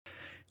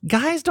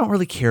guys don't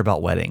really care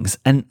about weddings.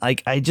 And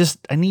like, I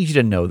need you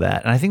to know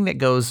that. And I think that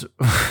goes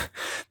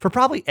for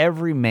probably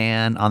every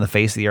man on the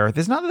face of the earth.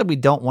 It's not that we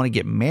don't want to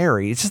get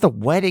married. It's just the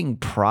wedding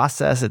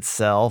process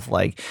itself.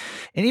 Like,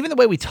 and even the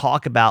way we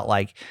talk about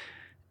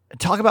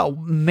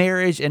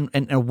marriage and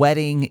a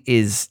wedding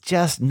is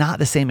just not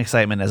the same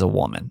excitement as a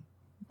woman.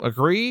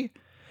 Agree?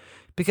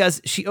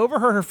 Because she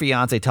overheard her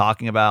fiance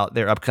talking about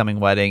their upcoming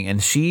wedding,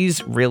 and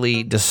she's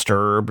really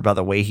disturbed about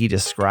the way he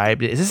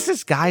described it. Is this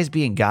just guys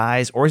being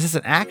guys, or is this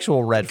an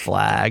actual red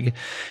flag?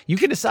 You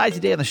can decide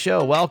today on the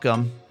show.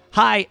 Welcome.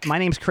 Hi, my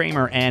name's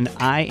Kramer, and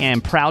I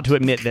am proud to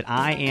admit that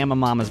I am a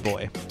mama's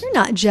boy. You're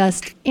not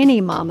just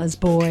any mama's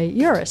boy.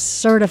 You're a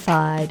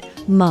certified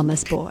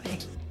mama's boy.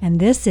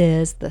 And this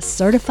is the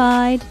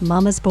Certified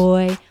Mama's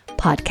Boy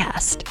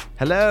podcast.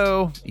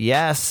 Hello.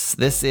 Yes,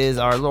 this is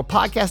our little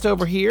podcast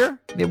over here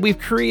that we've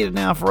created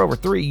now for over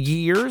 3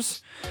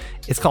 years.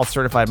 It's called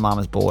Certified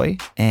Mama's Boy.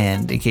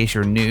 And in case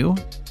you're new,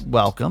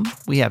 welcome.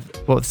 We have,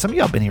 some of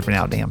y'all have been here for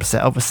now, almost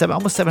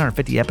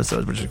 750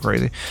 episodes, which is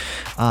crazy.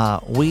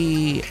 But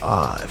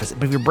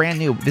if you're brand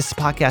new, this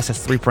podcast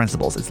has 3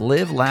 principles. It's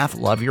live, laugh,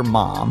 love your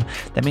mom.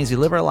 That means we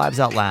live our lives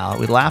out loud.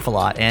 We laugh a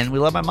lot, and we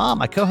love my mom,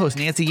 my co-host,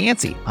 Nancy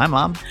Yancey. Hi,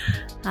 Mom.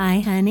 Hi,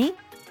 honey.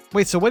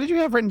 Wait, so what did you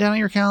have written down on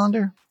your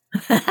calendar?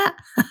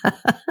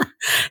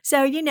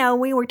 So,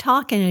 we were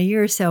talking a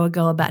year or so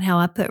ago about how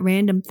I put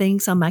random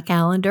things on my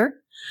calendar.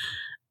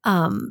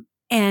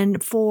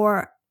 And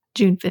for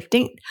June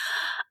 15th,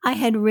 I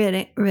had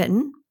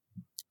written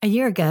a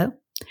year ago,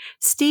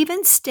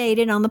 Stephen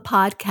stated on the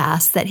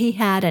podcast that he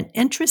had an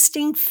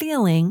interesting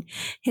feeling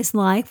his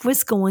life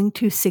was going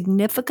to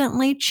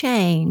significantly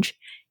change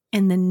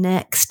in the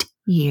next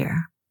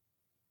year.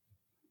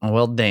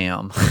 Well,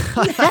 damn.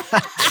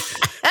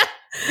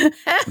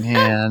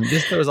 Man,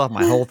 this throws off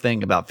my whole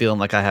thing about feeling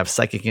like I have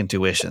psychic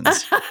intuitions.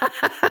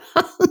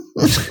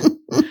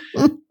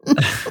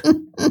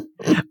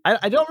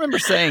 I don't remember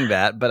saying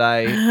that, but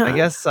I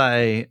guess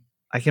I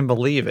can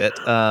believe it.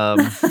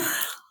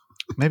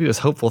 Maybe it was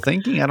hopeful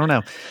thinking. I don't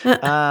know.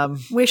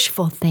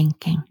 Wishful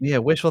thinking. Yeah,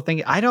 wishful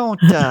thinking. I don't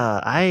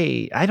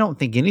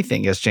think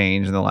anything has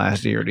changed in the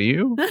last year. Do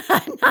you?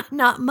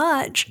 Not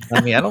much.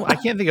 I mean, I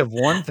can't think of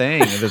one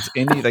thing that's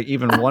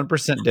even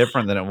 1%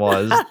 different than it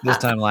was this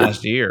time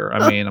last year.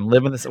 I mean, I'm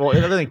living this. Well,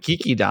 other than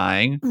Kiki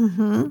dying.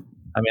 Mm-hmm.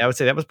 I mean, I would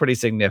say that was pretty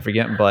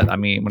significant, but I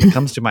mean, when it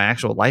comes to my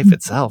actual life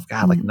itself,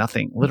 God, like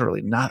nothing,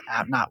 literally not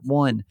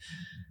one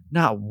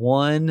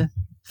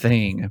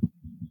thing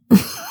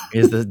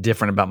is this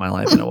different about my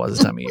life than it was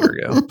this time a year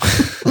ago,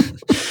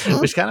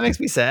 which kind of makes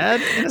me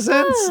sad in a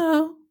sense.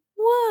 Oh,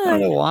 why? I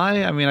don't know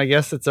why. I mean, I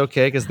guess it's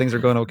okay because things are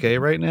going okay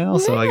right now.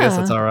 So I guess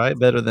it's all right.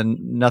 Better than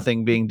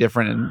nothing being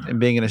different and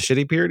being in a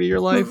shitty period of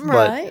your life.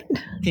 Right.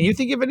 But can you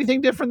think of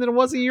anything different than it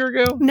was a year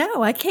ago?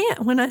 No, I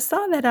can't. When I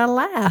saw that, I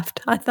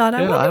laughed. I thought,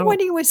 I wonder what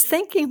he was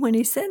thinking when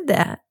he said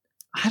that.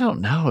 I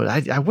don't know.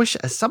 I wish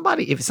if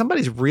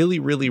somebody's really,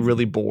 really,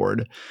 really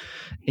bored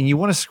and you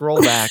want to scroll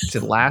back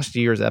to last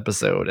year's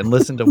episode and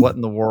listen to what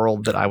in the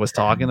world that I was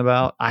talking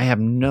about, I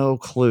have no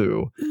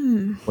clue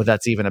what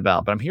that's even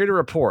about. But I'm here to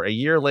report a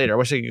year later. I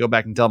wish I could go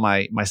back and tell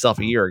myself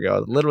a year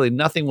ago, literally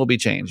nothing will be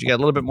changed. You got a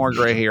little bit more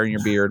gray hair in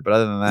your beard, but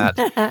other than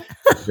that,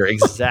 you're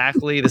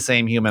exactly the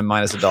same human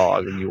minus a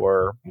dog than you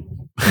were.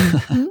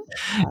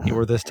 You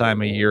were this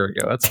time a year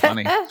ago. That's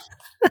funny.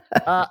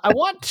 I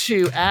want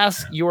to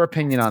ask your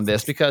opinion on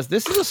this because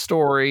this is a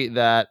story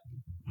that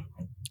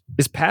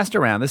is passed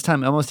around this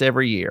time almost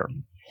every year.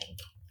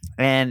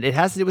 And it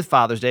has to do with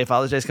Father's Day.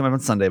 Father's Day is coming up on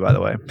Sunday, by the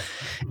way.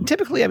 And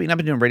typically, I mean, I've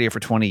been doing radio for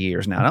 20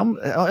 years now.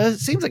 It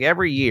seems like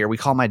every year we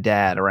call my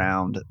dad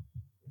around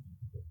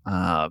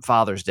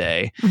Father's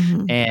Day.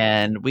 Mm-hmm.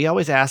 And we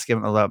always ask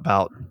him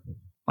about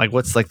like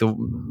what's like the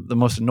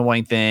most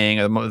annoying thing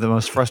or the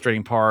most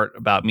frustrating part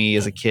about me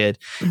as a kid.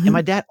 Mm-hmm. And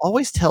my dad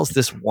always tells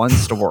this one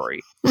story.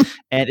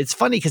 And it's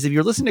funny because if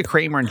you're listening to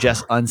Kramer and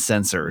Jess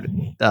Uncensored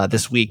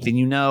this week, then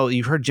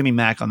you've heard Jimmy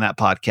Mack on that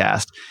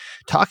podcast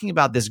talking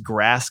about this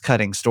grass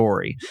cutting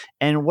story.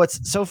 And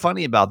what's so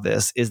funny about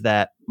this is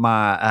that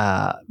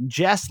my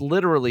Jess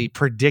literally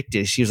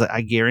predicted, she was like,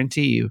 I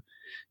guarantee you,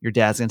 your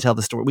dad's going to tell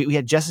the story. We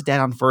had Jess's dad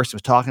on first. He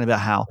was talking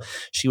about how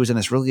she was in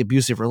this really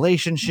abusive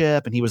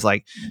relationship and he was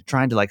like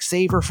trying to like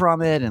save her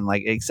from it and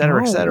like, et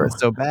cetera, et cetera. It's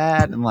so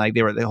bad. And like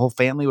the whole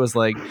family was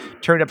like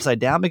turned upside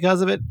down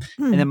because of it.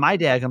 And then my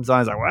dad comes on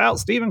and is like, well,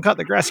 Stephen cut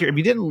the grass here. If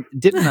you didn't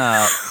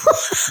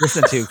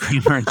listen to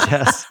Kramer and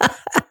Jess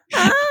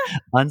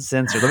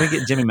Uncensored, let me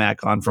get Jimmy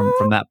Mack on from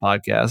that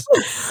podcast.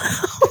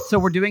 So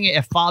we're doing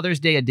a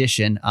Father's Day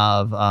edition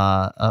of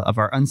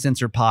our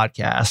Uncensored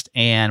podcast,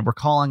 and we're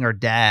calling our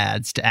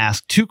dads to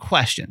ask 2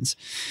 questions.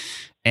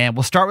 And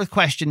we'll start with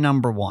question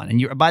number 1.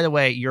 And by the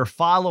way, you're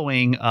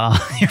following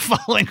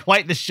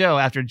quite the show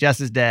after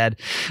Jess's dad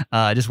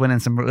just went in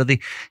some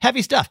really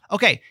heavy stuff.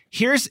 Okay,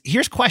 here's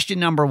question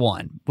number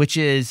 1, which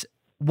is,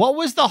 what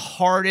was the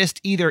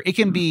hardest? Either it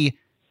can be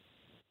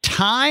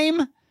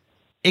time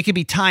It could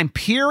be time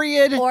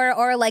period.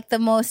 Or like the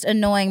most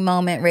annoying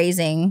moment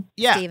raising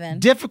Steven.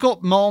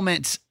 Difficult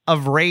moments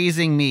of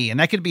raising me. And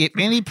that could be at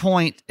any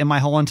point in my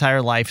whole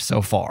entire life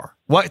so far.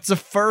 What's the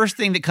first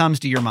thing that comes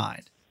to your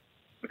mind?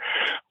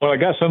 Well, I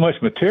got so much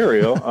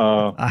material.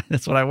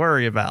 That's what I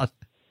worry about.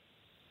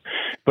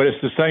 But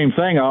it's the same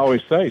thing I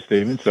always say,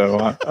 Stephen.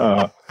 So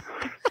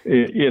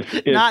it's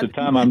the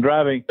time I'm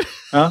driving.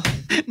 Huh?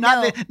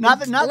 Let him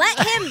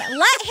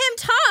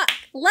talk.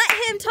 Let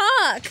him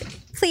talk.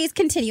 Please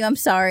continue. I'm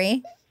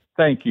sorry.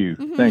 Thank you.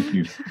 Mm-hmm. Thank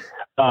you.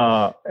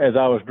 As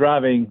I was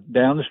driving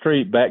down the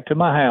street back to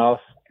my house,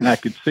 and I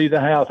could see the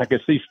house, I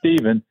could see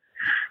Stephen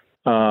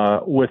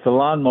with the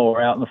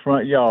lawnmower out in the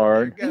front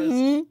yard.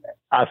 Mm-hmm.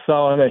 I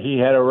saw that he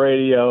had a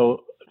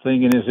radio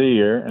thing in his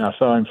ear, and I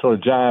saw him sort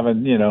of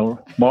jiving. You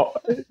know,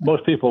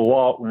 most people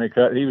walk when they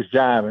cut. He was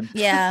jiving.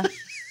 Yeah.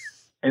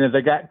 And as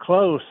I got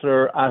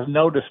closer, I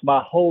noticed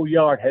my whole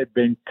yard had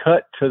been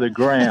cut to the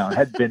ground,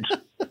 had been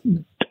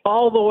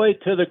all the way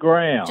to the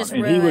ground. Just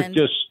and ruined.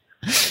 He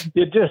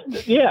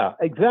was yeah,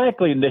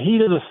 exactly, in the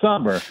heat of the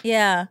summer.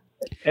 Yeah.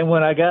 And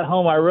when I got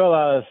home, I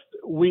realized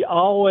we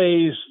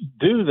always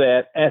do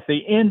that at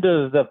the end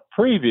of the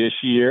previous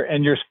year,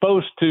 and you're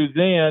supposed to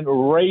then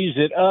raise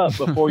it up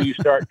before you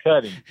start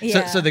cutting.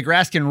 Yeah. So the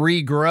grass can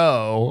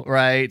regrow,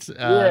 right?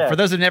 For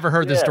those who've never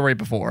heard this story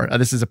before,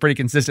 this is a pretty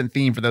consistent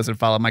theme for those who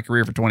followed my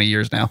career for 20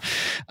 years now.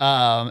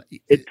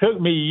 It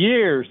took me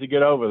years to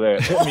get over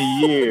that. It took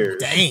me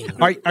years. Dang.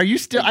 Are you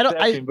still?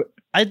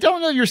 I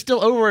don't know if you're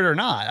still over it or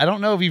not. I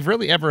don't know if you've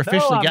really ever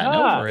officially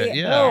gotten over it.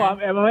 Yeah. No,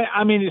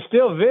 I mean, it's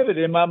still vivid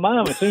in my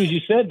mind. As soon as you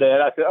said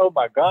that, I said, oh,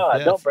 my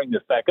God, don't bring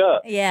this back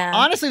up. Yeah.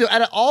 Honestly, though,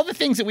 out of all the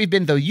things that we've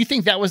been, though, you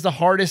think that was the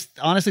hardest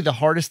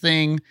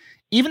thing?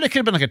 Even it could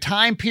have been like a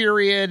time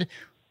period,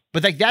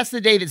 but like that's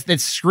the day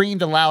that's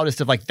screamed the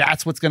loudest of like,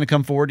 that's what's going to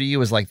come forward to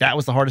you is like, that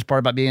was the hardest part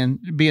about being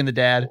the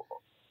dad.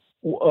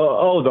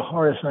 The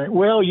hardest thing.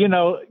 Well,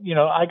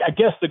 I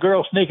guess the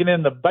girl sneaking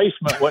in the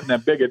basement wasn't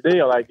that big a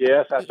deal. I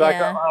guess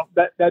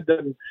that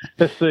doesn't.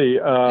 Let's see.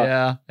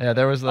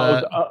 There was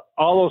that.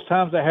 All those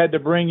times I had to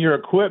bring your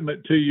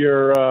equipment to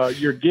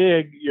your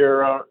gig,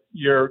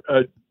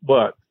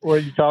 what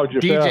do you call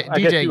yourself? DJ, I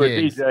guess you were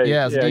DJ.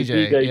 Yeah,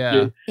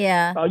 DJ.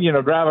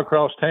 Yeah. Drive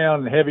across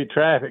town in heavy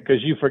traffic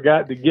because you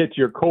forgot to get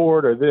your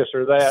cord or this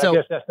or that. So, I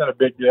guess that's not a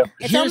big deal.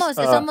 It's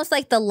almost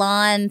like the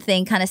lawn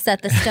thing kind of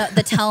set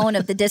the tone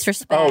of the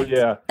disrespect. Oh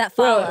yeah, that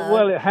followed.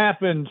 Well, it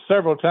happened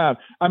several times.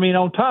 I mean,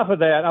 on top of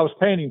that, I was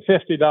paying him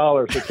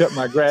 $50 to cut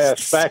my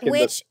grass back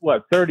in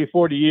 30,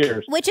 40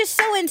 years. Which is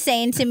so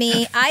insane to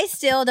me. I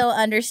still don't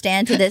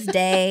understand to this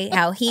day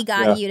how he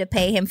got you to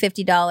pay him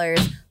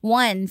 $50.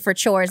 One, for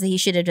chores that he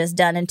should have just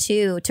done, and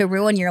two, to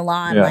ruin your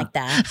lawn like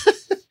that.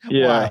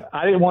 Yeah,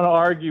 I didn't want to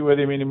argue with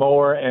him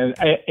anymore, and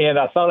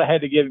I thought I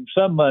had to give him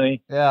some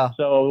money. Yeah.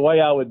 So the way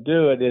I would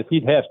do it is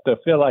he'd have to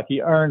feel like he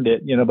earned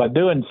it, by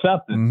doing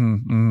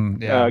something.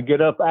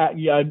 Get up,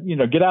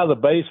 get out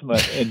of the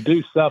basement and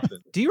do something.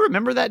 Do you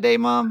remember that day,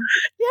 Mom?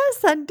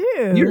 Yes, I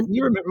do.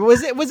 You remember?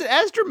 Was it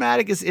as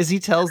dramatic as he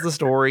tells the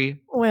story?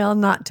 Well,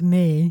 not to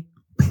me.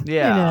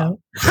 Yeah.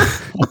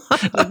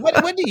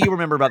 What do you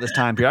remember about this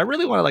time period? I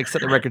really want to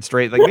set the record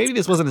straight. Like maybe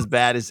this wasn't as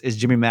bad as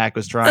Jimmy Mack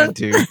was trying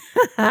to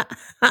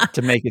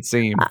make it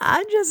seem.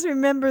 I just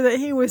remember that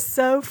he was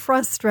so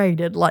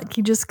frustrated, like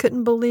he just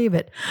couldn't believe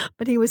it.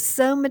 But he was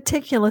so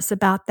meticulous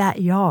about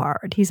that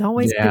yard. He's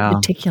always been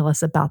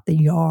meticulous about the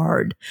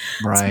yard.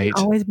 Right. So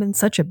it's always been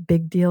such a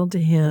big deal to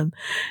him.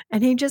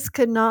 And he just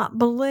could not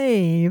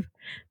believe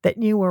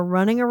that you were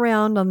running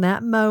around on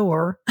that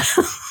mower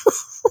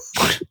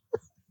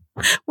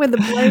with the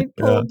blade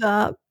pulled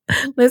up,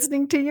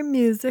 listening to your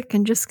music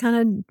and just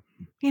kind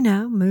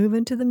of,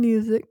 moving to the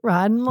music,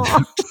 riding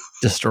along.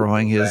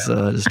 destroying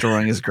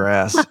his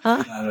grass.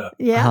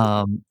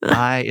 Yeah.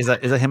 Is that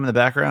him in the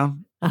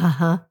background?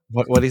 Uh-huh.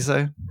 What did he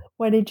say?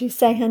 What did you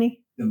say, honey?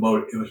 The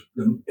motor,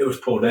 it was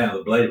pulled down.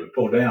 The blade was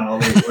pulled down all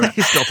the way around.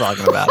 He's still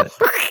talking about it.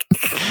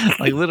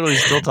 Like literally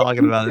still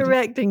talking about it.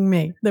 Correcting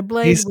me. The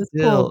blade was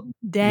pulled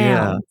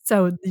down,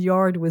 so the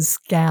yard was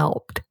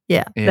scalped.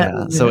 Yeah.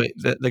 So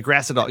the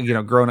grass had all,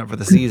 grown up for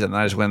the season. And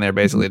I just went there,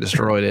 basically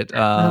destroyed it.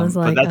 I was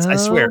like, I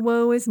swear,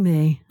 woe is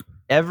me.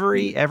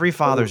 Every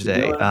Father's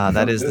Day,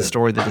 that is the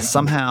story that is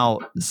somehow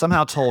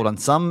told on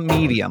some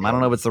medium. I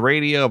don't know if it's the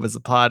radio, if it's the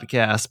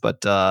podcast, but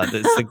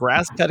it's the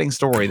grass cutting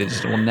story that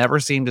just will never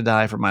seem to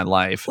die from my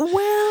life.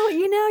 Well,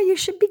 you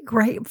should be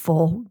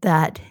grateful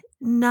that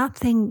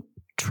nothing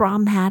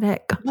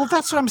traumatic. Well,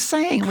 that's what I'm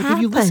saying. Like, if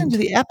you listen to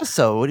the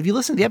episode,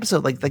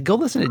 like go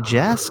listen to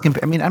Jess.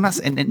 I'm not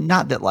saying, and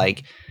not that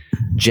like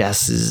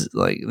Jess is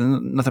like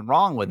nothing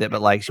wrong with it,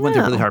 but like she went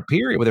through a really hard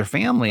period with her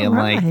family, and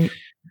like.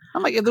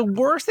 I'm like, the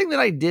worst thing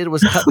that I did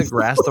was cut the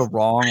grass the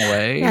wrong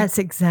way. That's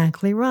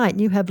exactly right.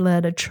 You have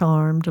led a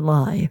charmed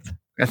life.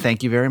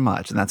 Thank you very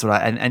much. And that's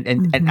what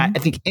and I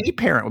think any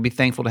parent would be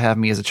thankful to have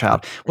me as a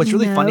child. What's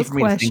really funny for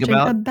me to think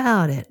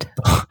about it.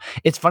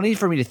 It's funny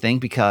for me to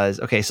think because,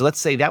 okay, so let's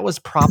say I was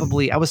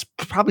probably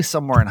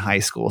somewhere in high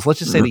school. So let's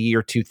just say the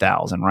year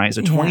 2000, right?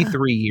 So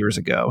 23 years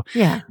ago.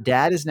 Yeah.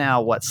 Dad is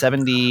now what,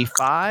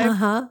 75?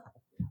 Uh-huh.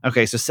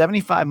 Okay, so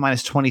 75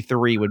 minus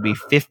 23 would be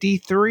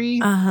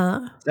 53.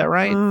 Uh-huh. Is that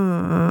right?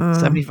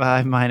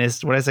 75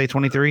 minus, what did I say,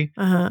 23?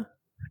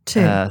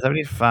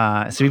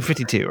 75, so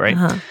 52,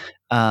 right?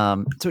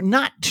 So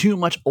not too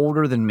much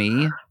older than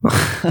me,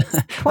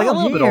 like a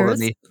little bit older than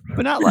me,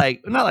 but not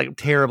like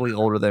terribly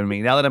older than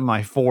me. Now that I'm in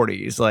my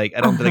 40s, like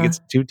I don't think it's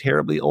too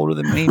terribly older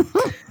than me.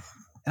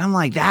 And I'm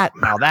like,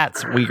 now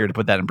that's weird to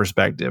put that in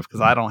perspective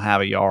because I don't have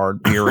a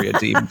yard period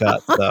to even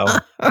cut. So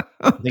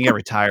I think I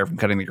retired from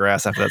cutting the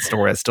grass after that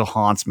story. That still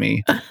haunts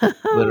me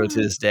literally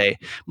to this day.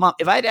 Mom,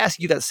 if I'd ask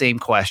you that same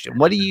question,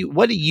 what do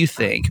you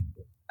think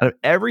out of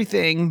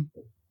everything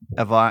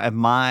of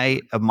my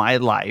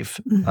life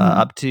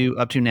up to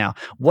now,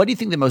 what do you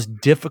think the most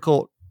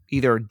difficult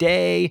either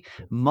day,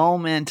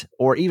 moment,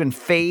 or even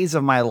phase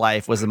of my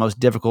life was the most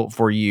difficult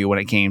for you when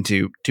it came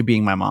to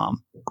being my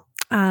mom?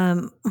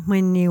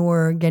 When you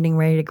were getting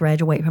ready to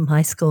graduate from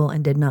high school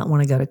and did not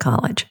want to go to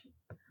college.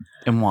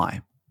 And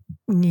why?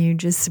 You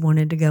just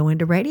wanted to go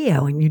into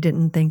radio and you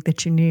didn't think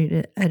that you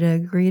needed a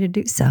degree to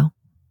do so.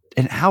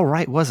 And how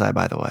right was I,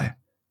 by the way?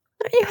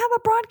 You have a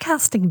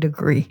broadcasting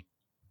degree.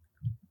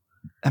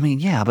 I mean,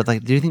 yeah, but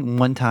like, do you think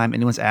one time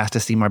anyone's asked to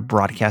see my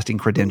broadcasting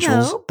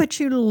credentials? No, but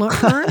you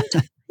learned.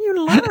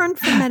 You learned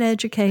from that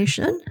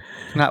education.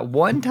 Not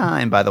one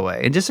time, by the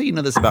way. And just so you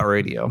know this about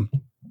radio,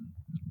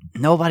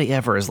 nobody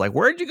ever is like,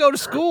 where'd you go to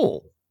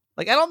school?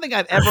 Like, I don't think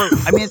I've ever,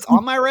 I mean, it's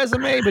on my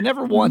resume, but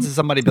never once has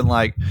somebody been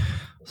like,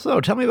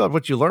 so tell me about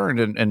what you learned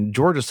in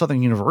Georgia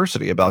Southern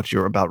University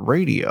about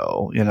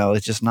radio. You know,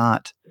 it's just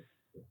not.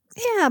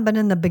 Yeah, but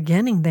in the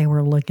beginning, they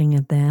were looking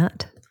at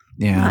that.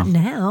 Yeah. Not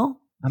now.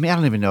 I mean, I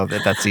don't even know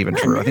that that's even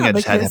true. I think I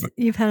just had to have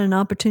you've had an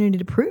opportunity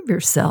to prove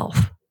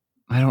yourself.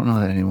 I don't know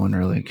that anyone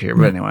really cared,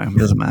 but anyway, it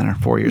doesn't matter.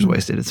 4 years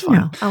wasted. It's fine.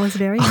 No, I was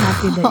very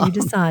happy that you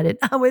decided.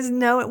 It was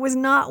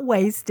not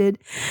wasted.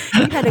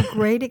 You had a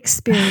great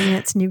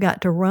experience and you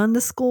got to run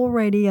the school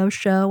radio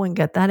show and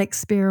get that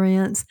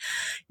experience.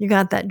 You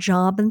got that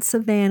job in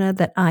Savannah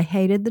that I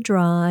hated the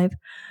drive.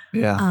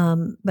 Yeah.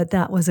 But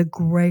that was a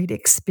great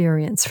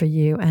experience for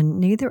you. And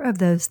neither of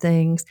those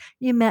things,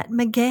 you met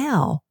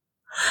Miguel.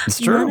 It's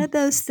true. None of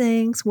those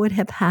things would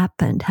have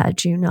happened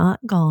had you not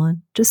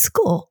gone to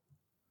school.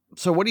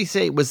 So what do you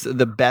say was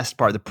the best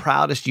part, the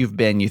proudest you've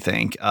been, you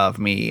think, of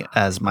me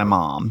as my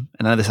mom?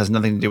 And I know this has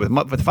nothing to do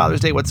with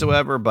Father's Day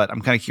whatsoever, but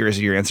I'm kind of curious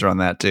of your answer on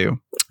that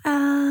too.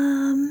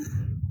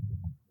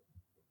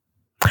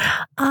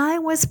 I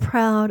was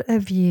proud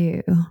of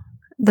you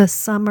the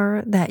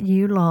summer that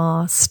you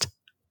lost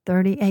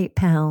 38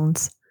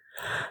 pounds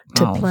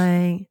to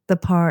play the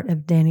part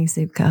of Danny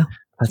Zuko.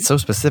 That's so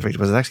specific.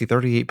 Was it actually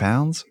 38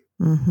 pounds?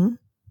 Mm-hmm.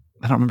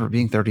 I don't remember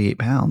being 38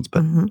 pounds,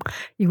 but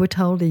you were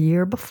told a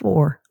year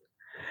before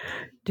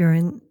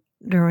during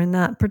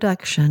that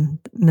production,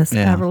 Miss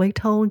Beverly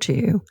told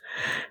you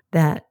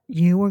that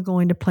you were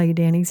going to play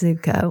Danny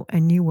Zuko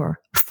and you were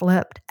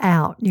flipped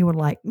out. You were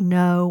like,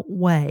 no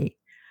way.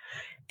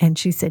 And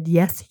she said,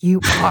 yes,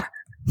 you are.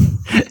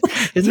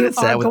 Isn't it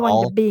sad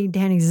going to be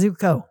Danny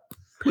Zuko?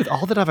 With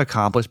all that I've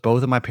accomplished,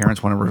 both of my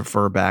parents want to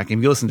refer back. And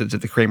if you listen to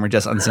the Kramer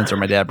Just Uncensored,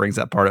 my dad brings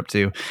that part up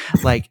too.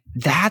 Like,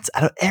 that's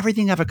out of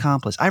everything I've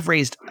accomplished. I've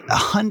raised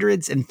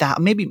hundreds and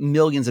maybe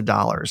millions of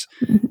dollars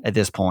at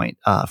this point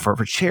for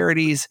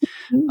charities.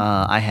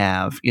 I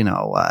have,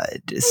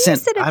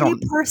 sent you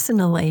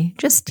personally,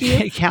 just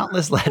you.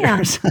 Countless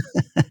letters.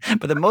 Yeah.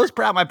 But the most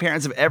proud my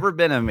parents have ever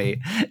been of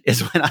me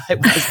is when I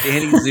was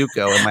Danny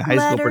Zuko in my high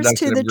school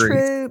production to the of Grease.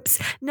 Troops.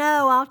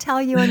 No, I'll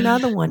tell you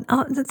another one.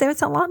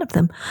 There's a lot of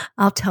them.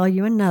 I'll tell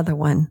you another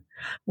one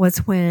was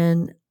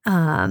when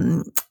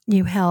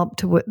you helped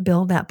to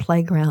build that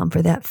playground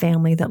for that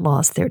family that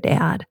lost their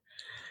dad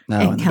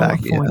in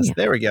California. Yes.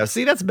 There we go.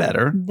 See, that's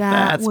better.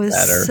 That's was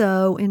better.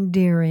 So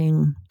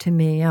endearing to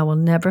me. I will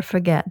never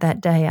forget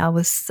that day. I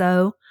was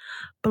so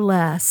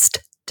blessed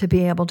to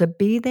be able to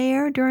be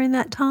there during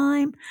that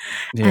time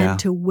and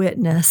to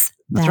witness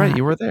That's right.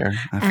 You were there.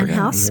 And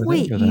how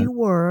sweet you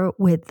were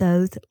with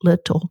those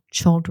little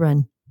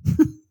children.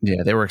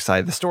 Yeah, they were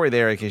excited. The story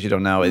there, in case you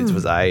don't know,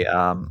 was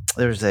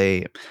there's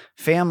a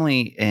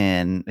family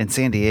in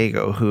San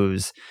Diego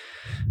whose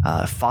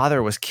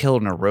father was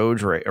killed in a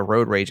road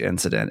rage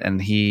incident,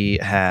 and he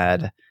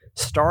had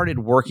started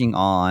working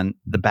on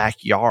the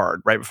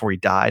backyard right before he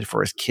died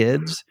for his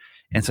kids,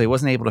 and so he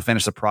wasn't able to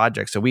finish the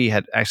project. So we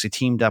had actually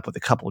teamed up with a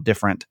couple of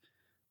different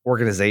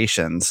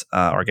organizations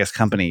or I guess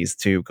companies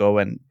to go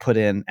and put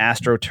in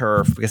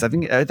AstroTurf, because I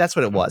think that's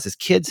what it was. His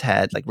kids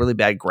had like really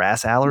bad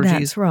grass allergies.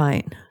 That's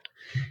right.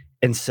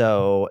 And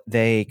so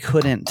they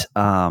couldn't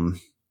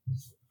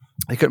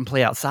they couldn't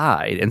play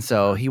outside, and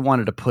so he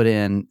wanted to put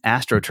in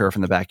AstroTurf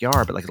in the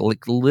backyard, but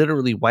like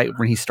literally right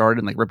when he started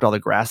and like ripped all the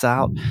grass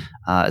out,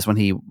 is when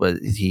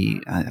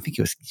I think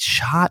he was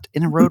shot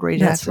in a road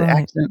rage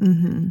accident.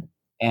 Mm-hmm.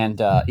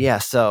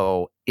 And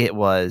so it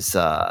was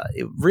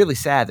really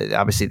sad that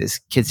obviously these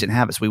kids didn't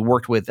have it. So we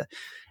worked with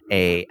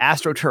a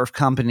AstroTurf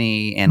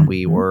company, and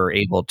we were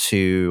able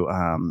to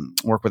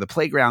work with a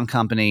playground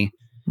company,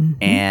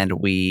 and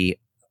we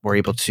were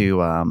able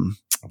to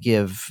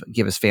give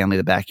his family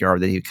the backyard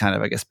that he kind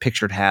of, I guess,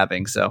 pictured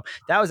having. So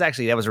that was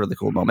a really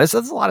cool moment. So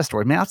that's a lot of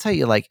stories, man. I'll tell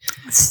you, like,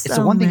 it's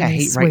the one thing I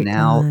hate right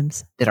now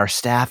that our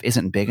staff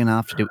isn't big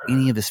enough to do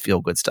any of this feel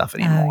good stuff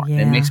anymore.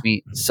 And it makes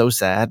me so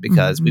sad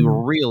because we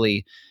were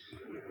really.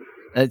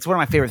 It's one of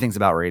my favorite things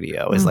about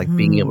radio is like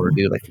being able to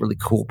do like really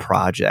cool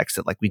projects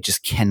that like we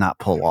just cannot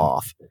pull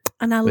off.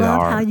 And I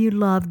love how you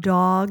love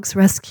dogs,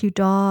 rescue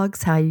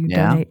dogs, how you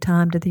donate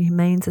time to the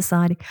Humane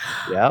Society.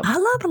 Yeah, I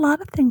love a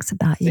lot of things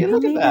about you. See,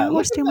 look at that.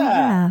 What do we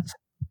have?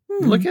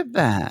 Look at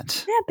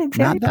that. Yeah, I've been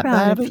very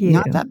proud of you.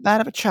 Not that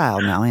bad of a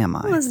child now, am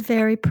I? I was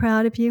very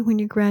proud of you when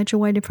you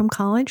graduated from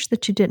college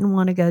that you didn't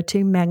want to go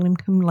to magna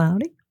cum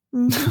laude.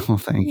 Well,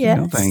 thank you.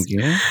 Yes. Thank you.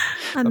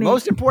 The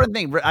most important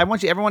thing, I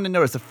want everyone to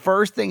notice, the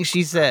first thing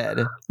she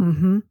said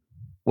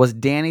was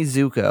Danny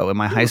Zuko in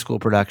my high school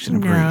production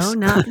of Grease.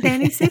 No, not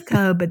Danny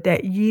Zuko, but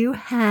that you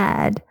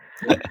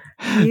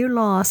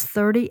lost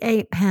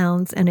 38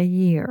 pounds in a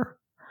year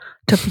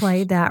to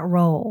play that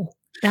role.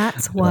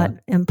 That's what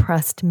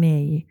impressed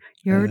me.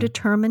 Your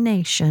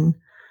determination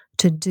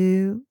to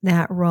do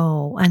that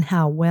role and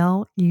how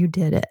well you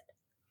did it.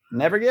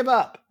 Never give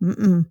up.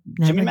 Never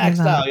Jimmy Mack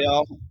style,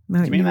 y'all.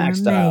 Jimmy Mack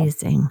style.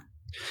 Amazing.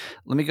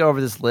 Let me go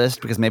over this list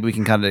because maybe we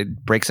can kind of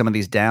break some of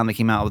these down. They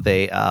came out with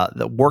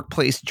the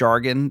workplace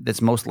jargon that's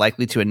most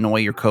likely to annoy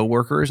your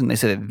coworkers, and they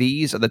said that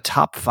these are the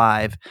top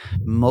 5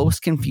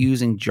 most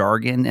confusing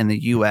jargon in the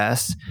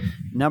U.S.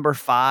 Number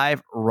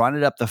 5, run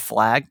it up the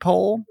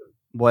flagpole.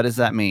 What does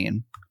that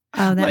mean?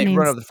 Oh, that means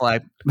run up the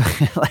flag.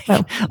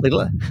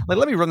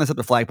 Let me run this up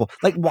the flagpole.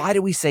 Like, why do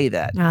we say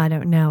that? I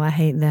don't know. I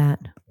hate that.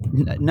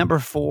 Number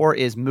 4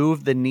 is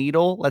move the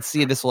needle. Let's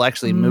see if this will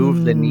actually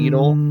move the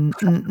needle.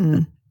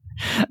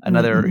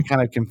 Another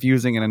kind of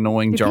confusing and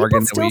annoying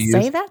jargon that we use.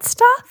 People still say that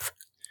stuff?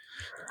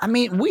 I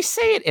mean, we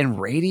say it in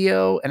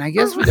radio, and I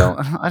guess we don't.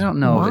 I don't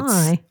know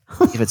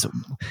if it's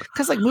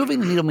because like moving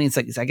the needle means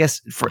like I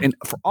guess for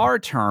our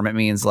term it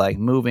means like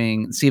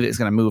moving. See if it's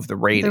going to move the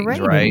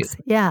ratings, right?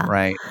 Yeah,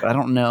 right. But I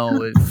don't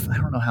know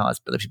how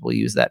other people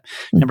use that.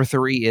 Number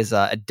 3 is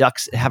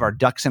have our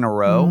ducks in a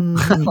row.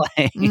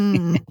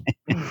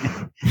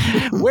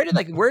 Where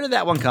did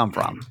that one come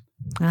from?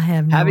 I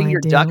have no having idea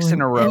your ducks in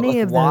a row.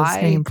 Any of those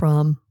came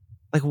from?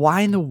 Like,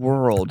 why in the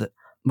world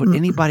would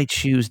anybody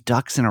choose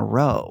ducks in a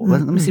row?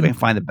 Let me see if I can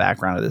find the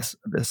background of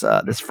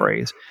this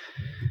phrase.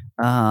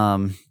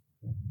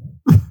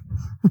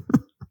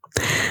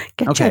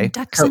 Get your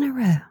ducks in a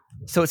row.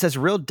 So it says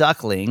real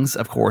ducklings,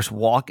 of course,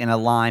 walk in a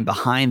line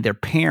behind their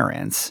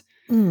parents.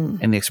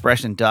 And the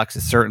expression ducks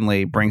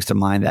certainly brings to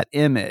mind that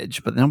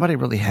image, but nobody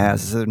really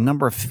has. There's a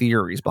number of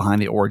theories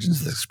behind the origins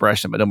of this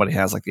expression, but nobody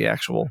has like the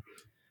actual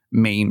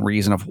main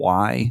reason of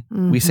why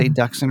we say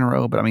ducks in a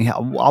row. But I mean,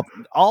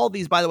 all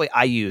these, by the way,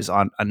 I use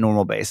on a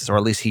normal basis, or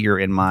at least here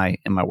in my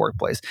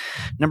workplace.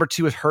 Number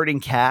 2 is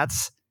herding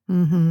cats.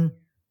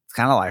 It's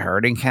kind of like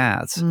herding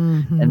cats.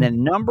 And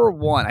then number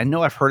 1, I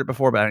know I've heard it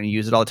before, but I don't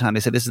use it all the time. They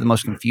said this is the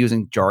most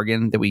confusing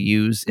jargon that we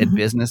use in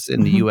business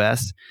in the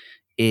U.S.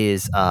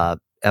 is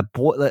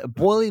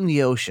boiling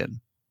the ocean.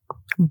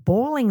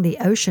 Boiling the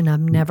ocean.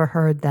 I've never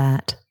heard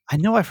that. I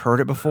know I've heard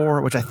it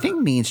before, which I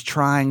think means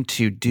trying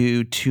to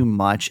do too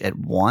much at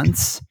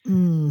once.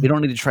 We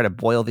don't need to try to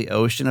boil the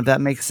ocean, if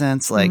that makes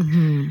sense. Like,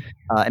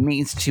 it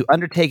means to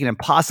undertake an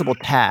impossible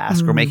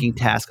task or making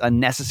tasks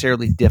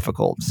unnecessarily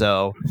difficult.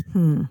 So,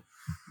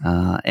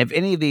 if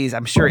any of these,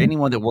 I'm sure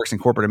anyone that works in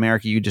corporate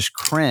America, you just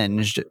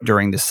cringed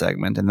during this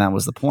segment, and that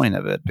was the point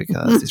of it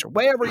because these are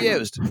way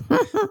overused.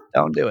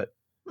 Don't do it.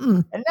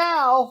 And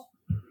now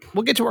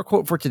we'll get to our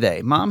quote for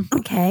today, Mom.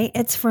 Okay,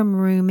 it's from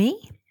Rumi.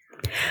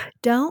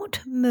 Don't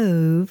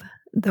move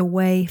the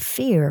way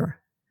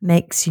fear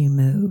makes you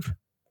move.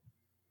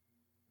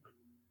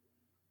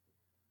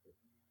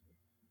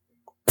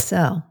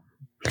 So,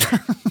 did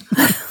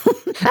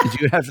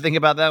you have to think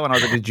about that one, or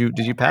did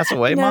you pass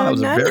away, Mom? It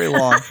was a very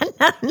long,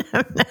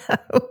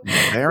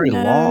 very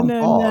long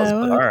pause.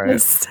 But all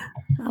right,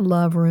 I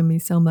love Rumi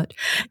so much.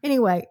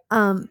 Anyway,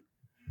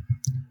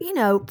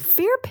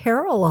 fear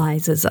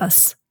paralyzes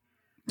us.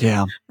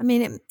 Yeah. I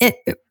mean, it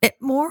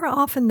more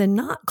often than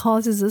not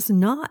causes us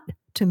not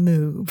to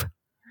move.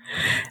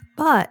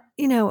 But,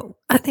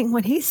 I think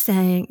what he's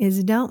saying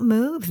is don't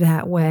move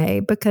that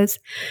way because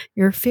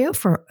you're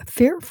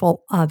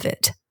fearful of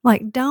it.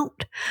 Like,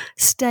 don't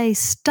stay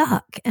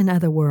stuck, in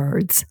other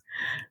words,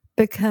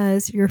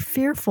 because you're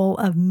fearful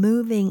of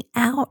moving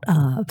out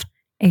of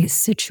a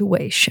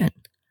situation.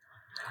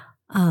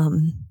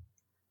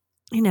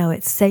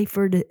 It's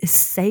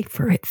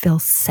safer. It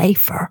feels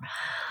safer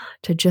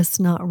to just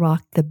not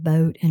rock the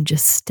boat and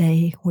just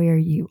stay where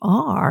you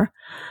are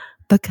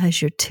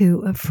because you're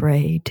too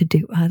afraid to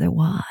do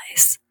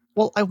otherwise.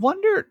 Well, I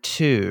wonder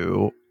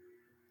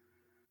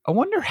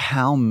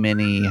how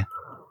many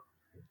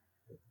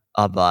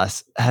of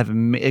us have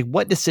made,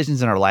 what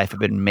decisions in our life have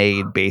been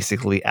made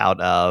basically out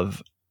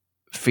of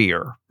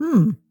fear.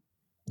 You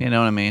know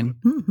what I mean?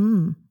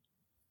 Mm-hmm.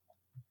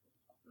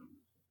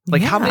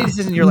 Like, how many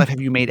decisions in your life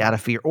have you made out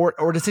of fear,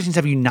 or decisions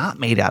have you not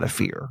made out of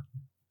fear?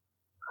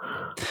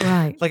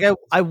 Right. Like,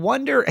 I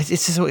wonder, it's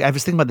just, I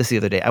was thinking about this the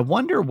other day. I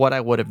wonder what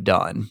I would have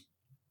done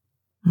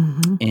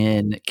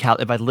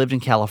if I lived in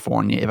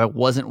California, if I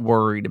wasn't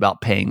worried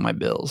about paying my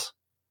bills.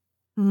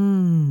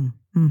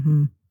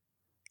 Mm-hmm.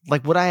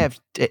 Like, would I have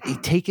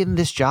taken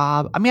this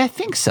job? I mean, I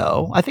think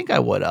so. I think I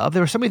would have.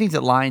 There were so many things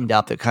that lined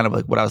up that kind of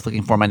like what I was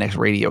looking for in my next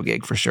radio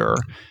gig for sure.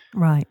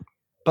 Right.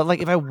 But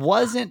like, if I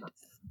wasn't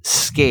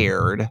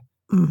scared,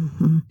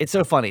 it's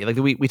so funny. Like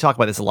we talk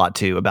about this a lot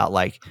too, about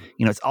like,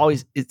 you know, it's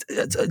always,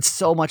 it's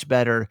so much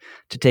better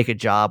to take a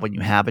job when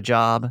you have a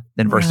job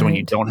than versus when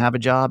you don't have a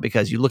job,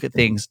 because you look at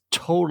things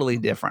totally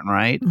different,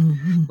 right?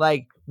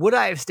 Like, would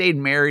I have stayed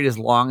married as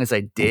long as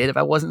I did if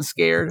I wasn't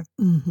scared?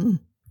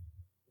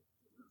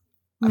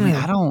 I mean,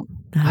 I don't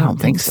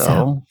think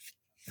so.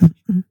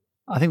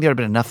 I think there would have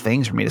been enough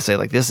things for me to say,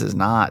 like, this is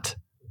not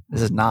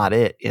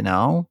it, you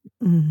know?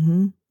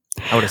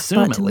 I would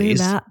assume, at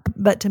least.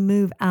 But to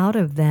move out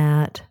of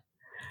that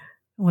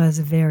was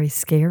very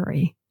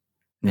scary.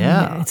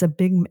 Yeah. It's a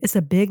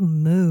big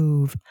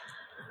move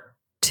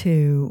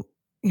to,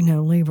 you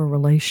know, leave a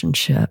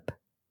relationship.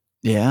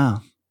 Yeah.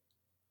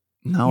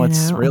 No,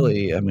 it's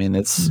really, I mean,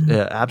 it's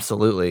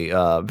absolutely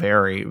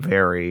very,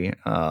 very,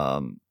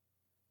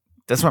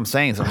 that's what I'm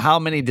saying. So how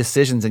many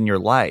decisions in your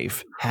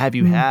life have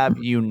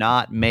you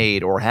not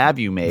made, or have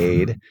you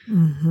made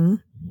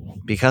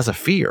because of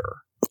fear?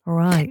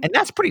 Right. And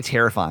that's pretty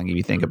terrifying if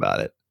you think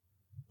about it.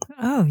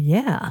 Oh,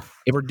 yeah.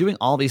 If we're doing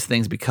all these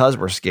things because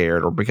we're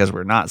scared, or because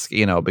we're not,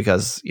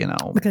 because we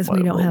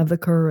don't have the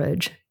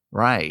courage.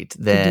 Right.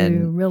 Then to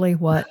do really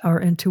what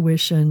our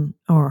intuition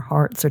or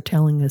hearts are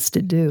telling us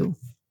to do.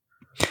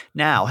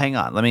 Now, hang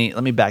on. Let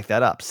me back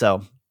that up.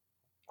 So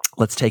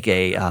let's take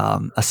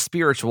a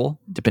spiritual,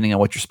 depending on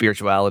what your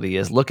spirituality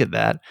is, look at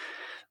that.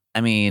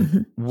 I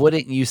mean,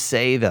 wouldn't you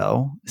say,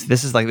 though,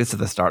 this is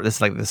the start. This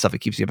is like the stuff that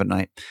keeps you up at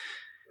night.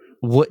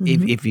 What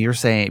if you're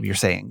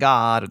saying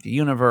God or the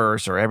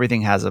universe, or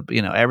everything has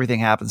everything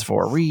happens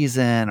for a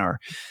reason, or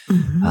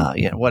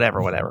whatever,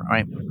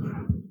 right?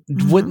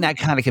 Wouldn't that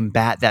kind of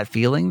combat that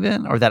feeling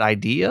then, or that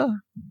idea?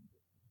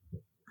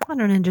 I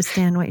don't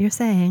understand what you're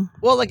saying.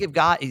 Well, like, if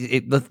God,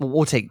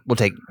 we'll take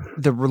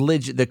the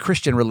religion, the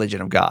Christian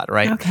religion of God,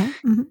 right? Okay.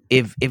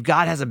 If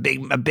God has a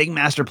big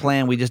master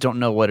plan, we just don't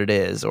know what it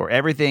is, or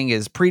everything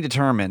is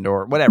predetermined,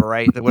 or whatever,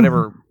 right?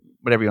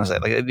 Whatever you want to say.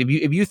 Like,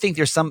 if you think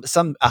there's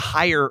a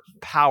higher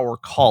power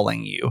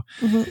calling you,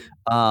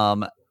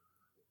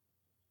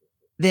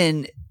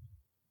 then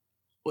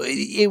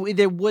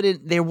there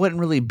wouldn't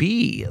really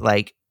be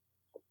like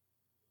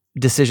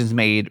decisions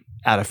made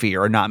out of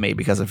fear or not made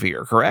because of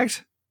fear,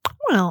 correct?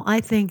 Well,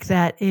 I think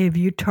that if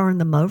you turn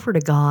them over to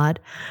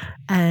God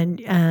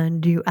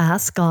and you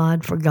ask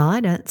God for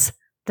guidance,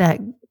 that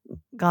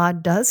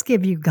God does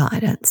give you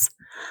guidance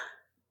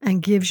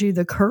and gives you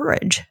the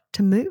courage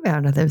to move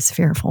out of those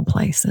fearful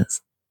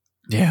places.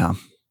 Yeah.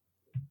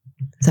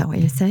 Is that what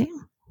you're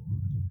saying?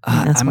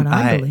 That's what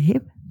I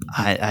believe.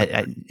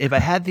 If I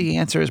had the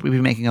answers, we'd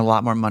be making a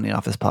lot more money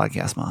off this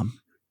podcast, Mom.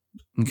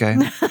 Okay.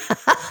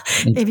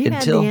 If you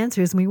had the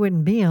answers, we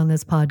wouldn't be on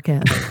this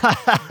podcast.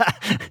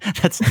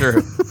 That's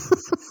true.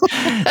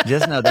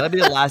 Just know that'll be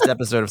the last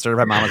episode of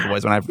Certified Mama's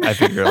Boys when I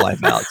figure your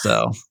life out.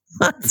 So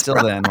until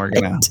then, we're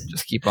going to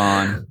just keep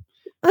on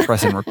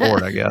pressing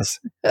record, I guess.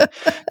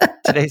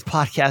 Today's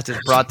podcast is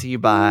brought to you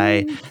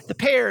by the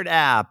Paired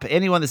app.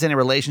 Anyone that's in a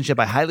relationship,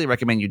 I highly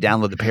recommend you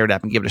download the Paired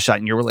app and give it a shot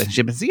in your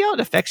relationship and see how it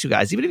affects you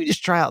guys. Even if you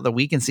just try out the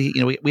week and see,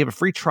 we have a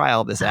free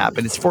trial of this app,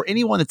 and it's for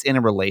anyone that's in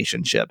a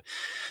relationship.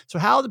 So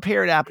how the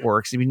Paired app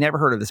works, if you've never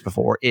heard of this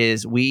before,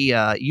 is you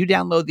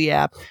download the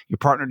app, your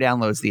partner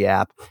downloads the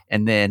app,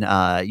 and then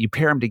you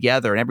pair them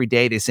together. And every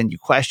day they send you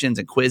questions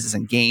and quizzes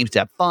and games to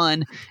have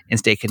fun and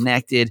stay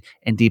connected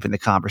and deepen the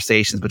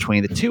conversations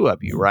between the two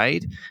of you,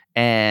 right?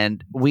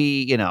 And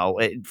we,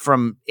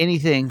 from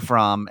anything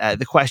from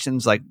the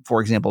questions, like,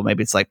 for example,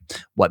 maybe it's like,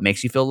 what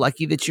makes you feel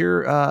lucky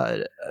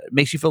that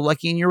makes you feel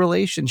lucky in your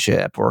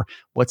relationship, or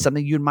what's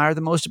something you admire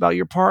the most about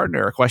your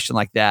partner, a question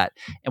like that.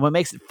 And what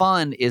makes it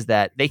fun is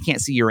that they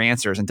can't see your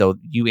answers until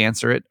you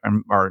answer it,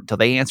 or until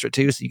they answer it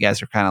too. So you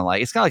guys are kind of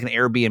like, it's kind of like an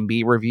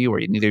Airbnb review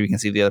where neither you can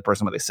see the other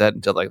person what they said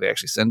until like they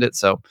actually send it.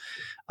 So,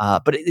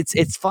 but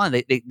it's fun.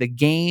 The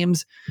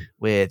games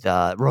with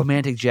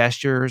romantic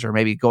gestures, or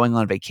maybe going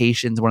on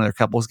vacations, one of their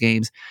couples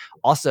games.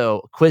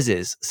 Also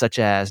quizzes such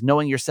as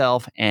knowing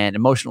yourself and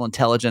emotional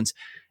intelligence.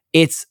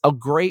 It's a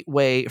great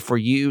way for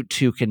you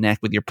to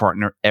connect with your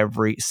partner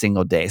every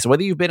single day. So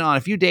whether you've been on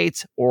a few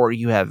dates or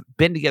you have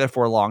been together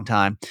for a long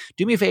time,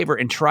 do me a favor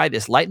and try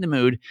this. Lighten the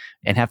mood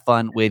and have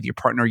fun with your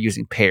partner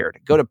using Paired.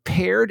 Go to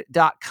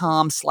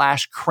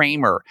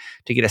paired.com/Kramer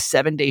to get a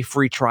 7-day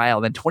free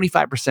trial, then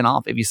 25%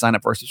 off if you sign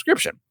up for a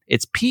subscription.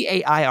 It's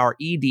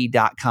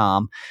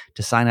PAIRED.com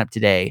to sign up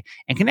today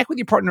and connect with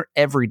your partner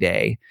every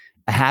day.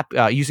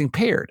 Using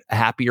Paired, a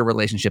happier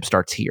relationship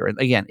starts here. And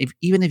again,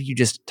 even if you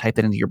just type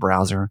that into your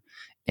browser,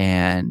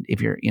 and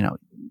if you're,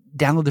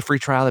 download the free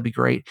trial, that'd be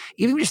great.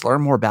 Even if you just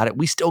learn more about it,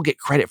 we still get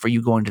credit for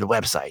you going to the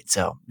website.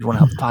 So if you want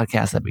to help the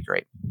podcast, that'd be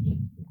great.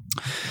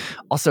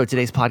 Also,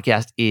 today's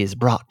podcast is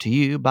brought to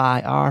you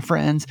by our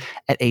friends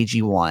at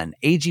AG1.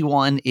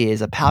 AG1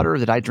 is a powder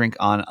that I drink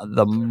on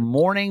the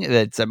morning.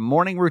 It's a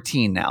morning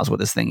routine now is what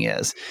this thing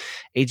is.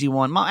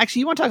 AG1. Mom, actually,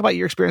 you want to talk about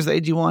your experience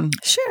with AG1?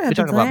 Sure. We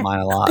talk about mine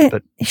a lot,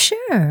 but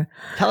sure.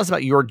 Tell us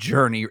about your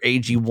journey, your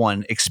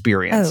AG1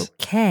 experience.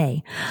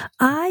 Okay.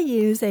 I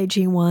use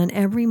AG1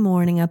 every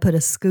morning. I put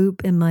a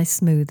scoop in my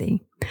smoothie.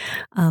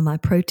 My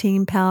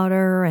protein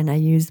powder, and I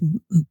use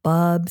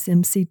Bub's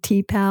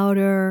MCT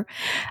powder,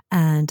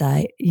 and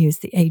I use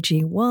the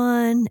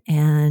AG1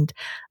 and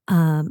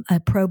a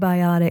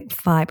probiotic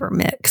fiber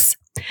mix.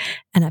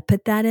 And I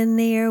put that in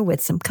there with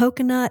some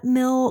coconut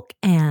milk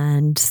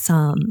and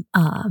some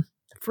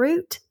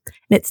fruit.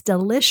 And it's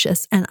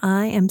delicious. And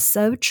I am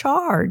so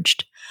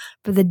charged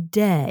for the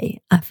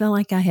day. I feel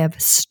like I have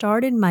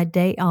started my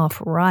day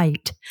off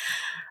right.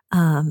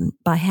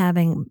 By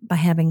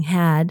having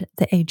had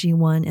the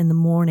AG1 in the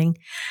morning,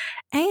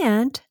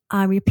 and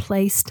I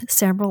replaced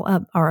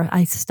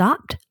I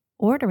stopped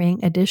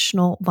ordering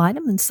additional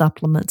vitamin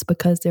supplements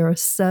because there are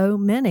so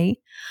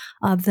many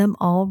of them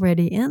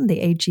already in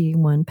the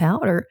AG1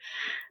 powder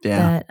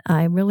that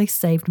I really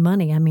saved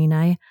money. I mean,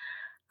 I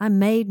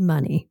made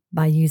money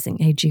by using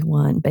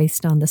AG1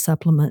 based on the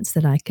supplements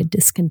that I could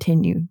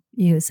discontinue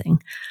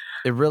using.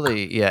 It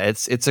really,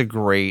 it's a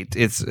great,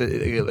 it's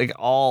like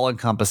all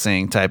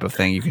encompassing type of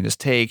thing. You can just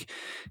take,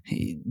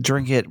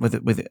 drink it with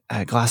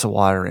a glass of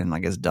water, and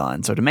like it's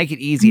done. So to make it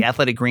easy,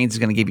 Athletic Greens is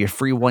going to give you a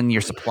free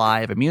 1-year supply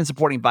of immune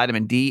supporting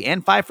vitamin D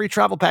and 5 free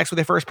travel packs with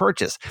your first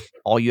purchase.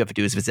 All you have to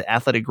do is visit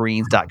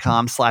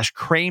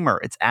athleticgreens.com/Kramer.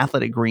 It's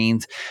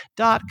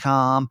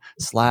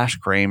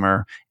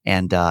athleticgreens.com/Kramer.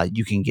 And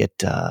you can get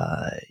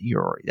that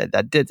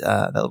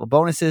little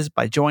bonuses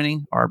by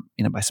joining or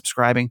by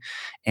subscribing,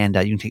 and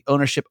you can take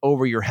ownership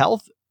over your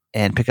health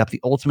and pick up the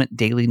ultimate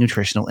daily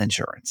nutritional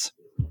insurance.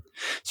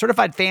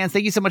 Certified fans,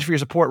 thank you so much for your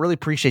support. Really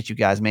appreciate you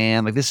guys,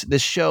 man. Like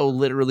this show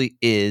literally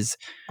is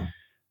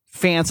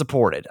fan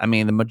supported. I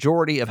mean, the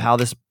majority of how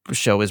this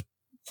show is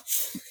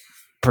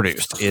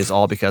produced is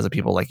all because of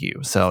people like you.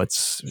 So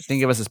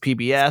think of us as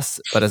PBS,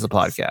 but as a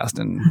podcast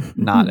and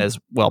not as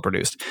well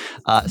produced.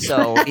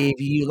 So if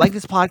you like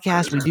this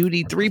podcast, we do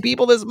need 3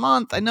 people this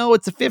month. I know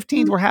it's the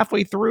 15th. We're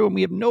halfway through and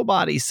we have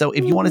nobody. So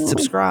if you want to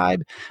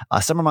subscribe,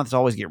 summer months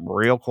always get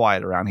real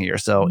quiet around here.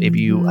 So if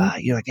you're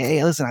like,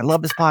 hey, listen, I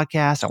love this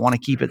podcast. I want to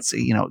keep it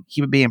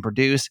being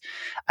produced.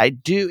 I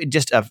do,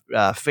 just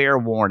a fair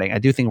warning. I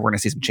do think we're going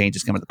to see some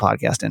changes coming to the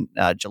podcast in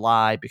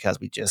July because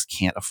we just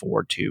can't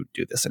afford to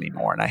do this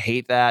anymore. And I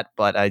hate that,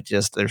 but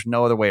there's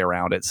no other way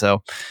around it.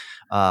 So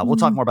we'll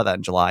talk more about that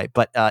in July.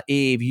 But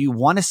if you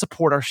want to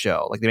support our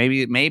show, like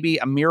maybe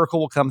a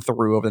miracle will come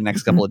through over the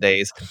next couple of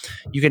days,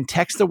 you can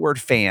text the word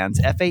fans,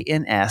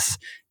 FANS,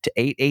 to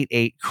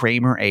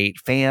 888-Kramer8,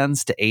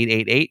 fans to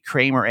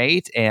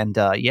 888-Kramer8. And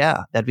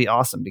that'd be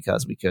awesome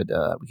because we could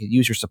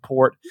use your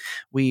support.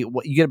 You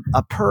get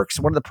a perks.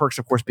 One of the perks,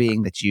 of course,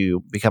 being that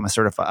you become a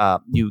certified,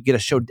 you get a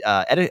show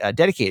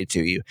dedicated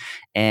to you.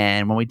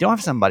 And when we don't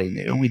have somebody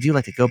new, we do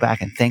like to go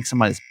back and thank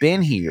somebody that's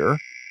been here.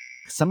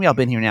 Some of y'all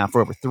been here now for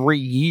over 3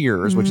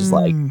 years, which is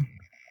like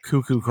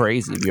cuckoo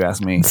crazy if you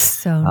ask me.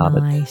 So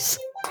nice.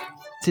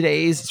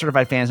 Today's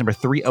certified fans number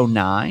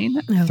 309.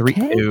 Okay.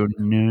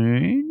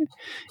 309.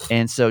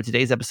 And so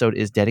today's episode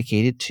is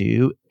dedicated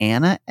to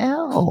Anna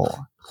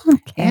L. Okay.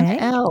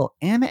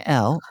 Anna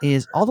L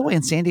is all the way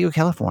in San Diego,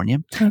 California.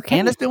 Okay.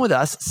 Anna's been with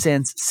us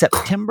since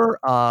September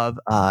of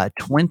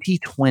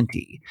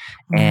 2020.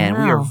 And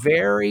we are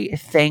very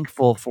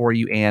thankful for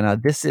you, Anna.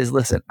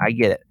 Listen, I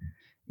get it.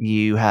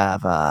 You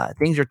have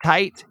things are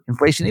tight.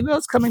 Inflation, even though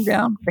it's coming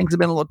down, things have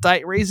been a little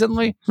tight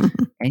recently.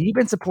 And you've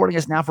been supporting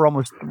us now for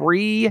almost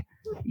 3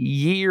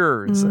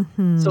 years.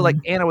 Mm-hmm. So, like,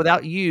 Anna,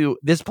 without you,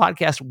 this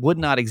podcast would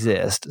not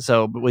exist.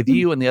 So, with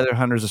you and the other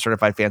hundreds of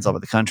certified fans all over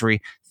the country,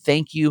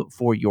 thank you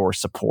for your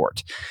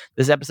support.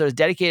 This episode is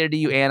dedicated to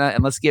you, Anna.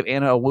 And let's give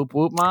Anna a whoop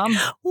whoop, Mom.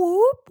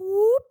 Whoop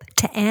whoop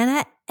to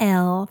Anna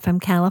L. from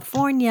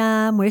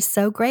California. We're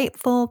so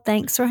grateful.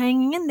 Thanks for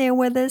hanging in there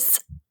with us.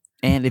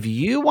 And if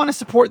you want to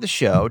support the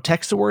show,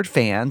 text the word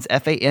fans,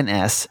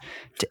 FANS,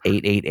 to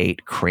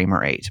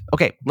 888-Kramer8.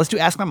 Okay, let's do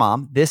Ask My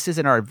Mom. This is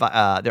in our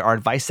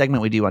advice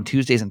segment we do on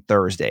Tuesdays and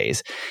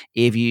Thursdays.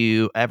 If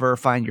you ever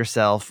find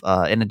yourself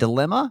in a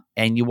dilemma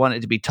and you want it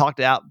to be talked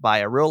out by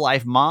a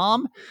real-life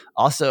mom,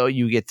 also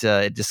you get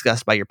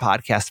discussed by your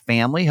podcast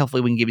family.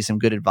 Hopefully we can give you some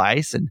good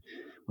advice and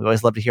We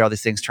always love to hear how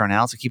these things turn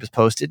out, so keep us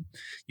posted.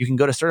 You can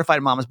go to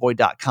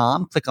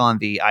certifiedmamasboy.com, click on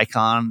the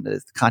icon,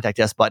 the contact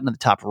us button at the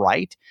top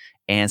right,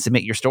 and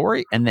submit your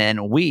story. And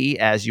then we,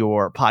 as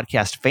your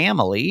podcast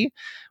family,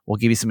 will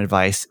give you some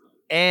advice,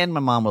 and my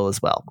mom will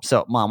as well.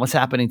 So, Mom, what's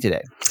happening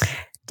today?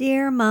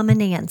 Dear Mama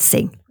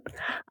Nancy,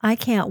 I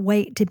can't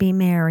wait to be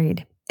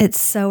married. It's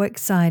so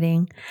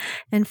exciting.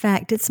 In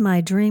fact, it's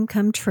my dream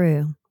come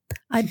true.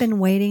 I've been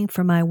waiting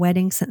for my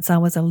wedding since I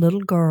was a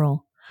little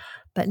girl,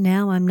 but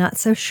now I'm not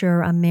so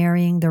sure I'm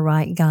marrying the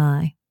right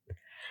guy.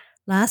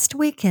 Last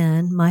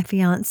weekend, my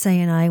fiance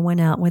and I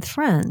went out with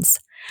friends.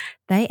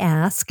 They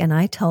asked, and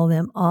I told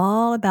them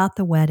all about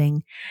the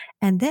wedding,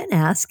 and then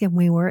asked if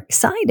we were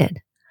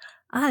excited.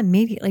 I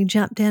immediately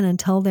jumped in and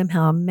told them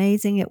how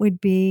amazing it would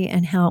be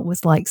and how it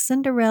was like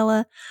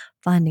Cinderella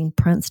finding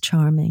Prince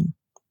Charming.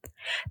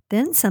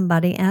 Then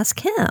somebody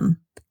asked him,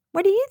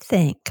 "What do you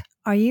think?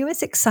 Are you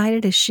as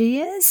excited as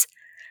she is?"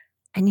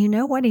 And you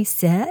know what he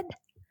said?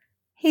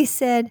 He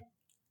said,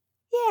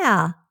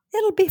 "Yeah,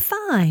 it'll be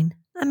fine.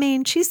 I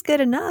mean, she's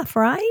good enough,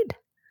 right?"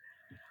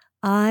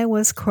 I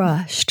was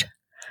crushed.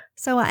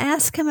 So I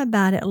asked him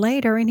about it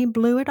later and he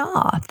blew it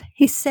off.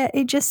 He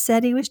just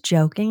said he was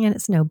joking and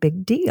it's no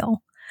big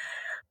deal.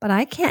 But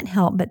I can't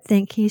help but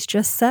think he's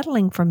just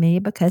settling for me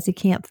because he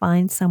can't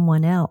find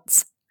someone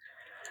else.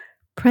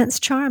 Prince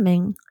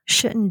Charming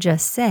shouldn't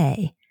just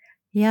say,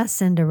 "Yeah,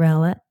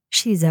 Cinderella,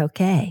 she's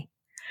okay."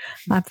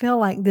 I feel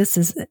like this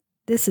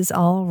is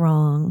all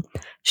wrong.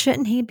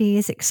 Shouldn't he be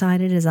as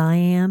excited as I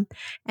am?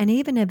 And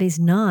even if he's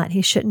not,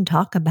 he shouldn't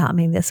talk about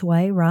me this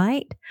way,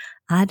 right?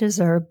 I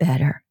deserve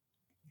better.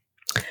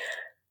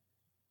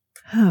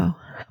 Oh,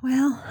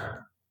 well,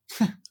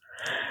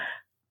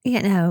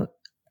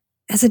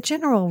 as a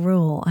general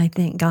rule, I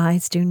think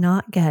guys do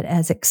not get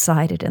as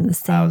excited in the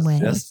same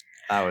way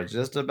I was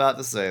just about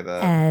to say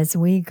that. as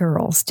we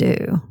girls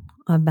do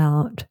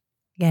about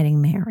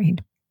getting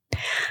married.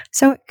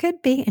 So it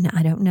could be, and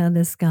I don't know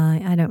this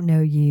guy, I don't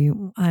know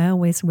you. I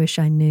always wish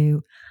I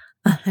knew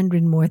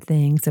 100 more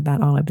things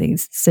about all of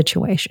these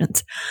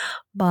situations.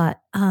 But,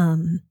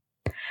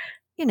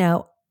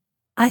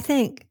 I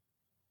think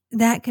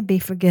that could be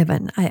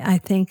forgiven. I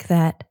think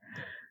that,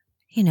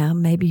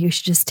 maybe you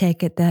should just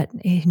take it that,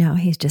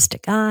 he's just a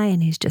guy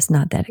and he's just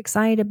not that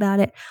excited about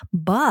it.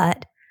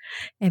 But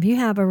if you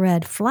have a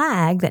red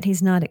flag that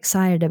he's not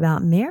excited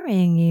about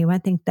marrying you, I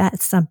think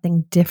that's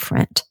something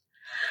different.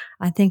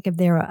 I think if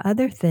there are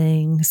other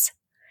things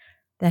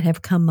that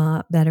have come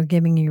up that are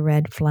giving you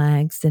red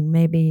flags, then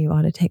maybe you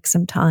ought to take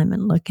some time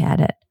and look at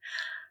it.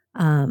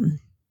 I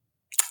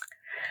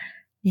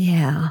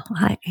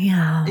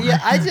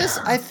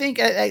think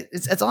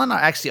it's on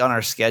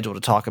our schedule to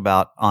talk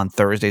about on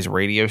Thursday's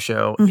radio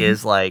show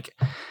is like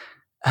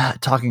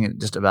talking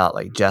just about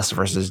like Jess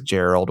versus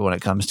Gerald when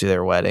it comes to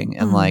their wedding.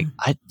 And you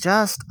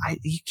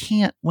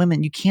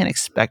can't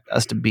expect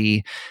us to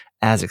be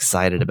as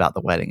excited about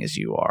the wedding as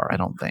you are. I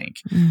don't think.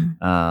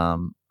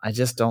 I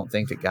just don't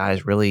think that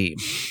guys really,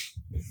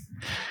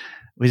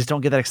 we just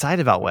don't get that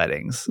excited about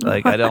weddings.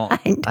 Like I don't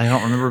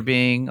remember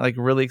being like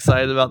really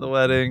excited about the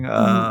wedding.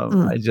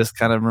 I just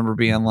kind of remember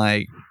being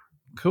like,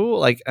 cool.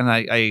 Like, and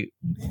I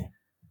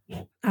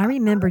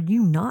remember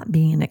you not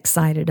being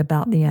excited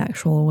about the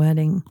actual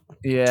wedding.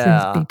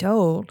 Yeah. Truth be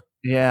told.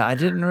 Yeah, I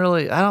don't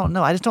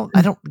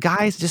know.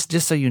 Guys,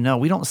 just so you know,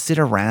 we don't sit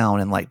around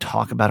and like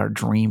talk about our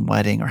dream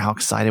wedding or how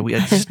excited we are.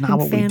 It's just not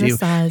what we do.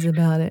 Fantasize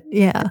about it.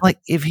 Yeah. Like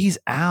if he's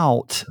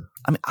out,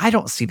 I mean, I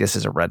don't see this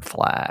as a red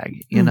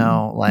flag, you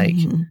know, like,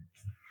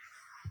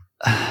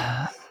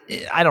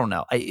 I don't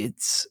know.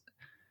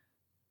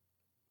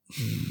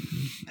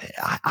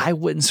 I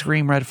wouldn't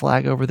scream red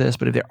flag over this,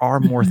 but if there are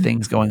more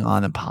things going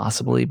on, then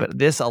possibly, but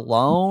this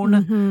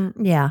alone,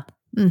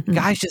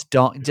 guys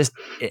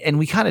and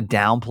we kind of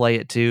downplay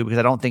it too, because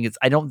I don't think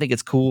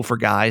it's cool for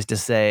guys to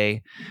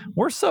say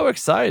we're so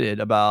excited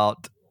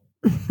about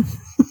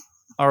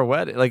our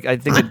wedding. Like I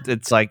think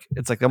it's like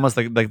almost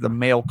like the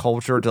male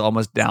culture to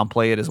almost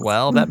downplay it as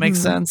well. That makes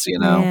sense, you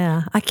know?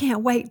 Yeah. I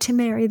can't wait to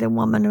marry the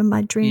woman of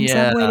my dreams.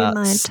 I've waited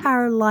my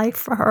entire life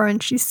for her,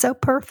 and she's so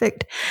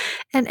perfect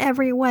in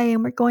every way,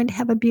 and we're going to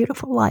have a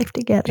beautiful life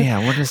together.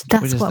 Yeah,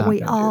 that's what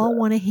we all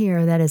want to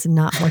hear. That is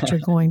not what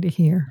you're going to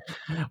hear.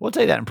 We'll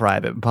tell you that in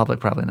private. In public,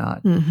 probably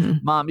not.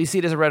 Mom, do you see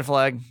it as a red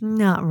flag?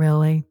 Not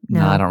really.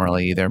 No, I don't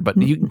really either. But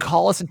you can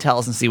call us and tell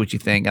us and see what you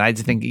think. And I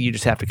just think you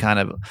just have to kind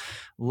of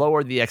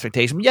lower the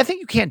expectation. Yeah, I think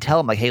you can't tell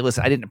them like, hey,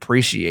 listen, I didn't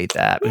appreciate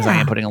that because I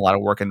am putting a lot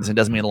of work in this. It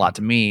doesn't mean a lot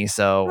to me.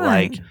 So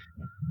like,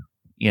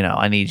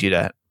 I need you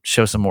to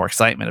show some more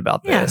excitement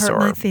about this. It hurt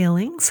my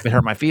feelings. It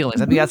hurt my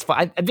feelings. I think that's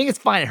fine. I think it's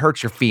fine. It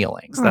hurts your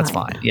feelings. That's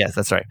fine. Yes,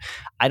 that's right.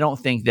 I don't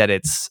think that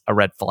it's a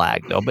red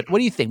flag though. But what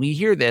do you think? When you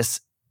hear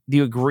this, do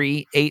you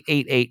agree?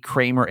 888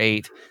 Kramer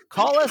 8.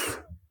 Call us,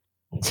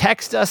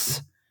 text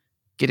us,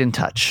 get in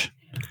touch.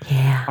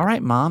 Yeah. All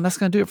right, Mom, that's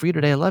going to do it for you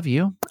today. I love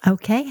you.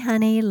 Okay,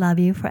 honey. Love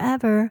you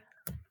forever.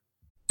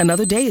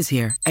 Another day is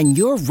here, and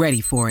you're ready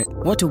for it.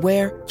 What to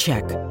wear?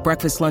 Check.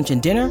 Breakfast, lunch,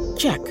 and dinner?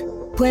 Check.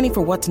 Planning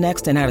for what's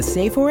next and how to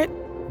save for it?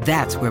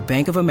 That's where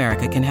Bank of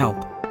America can help.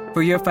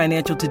 For your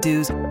financial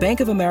to-dos, Bank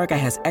of America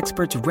has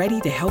experts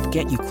ready to help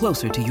get you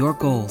closer to your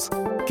goals.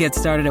 Get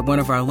started at one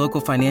of our local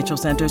financial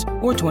centers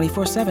or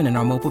 24/7 in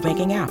our mobile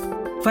banking app.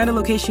 Find a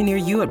location near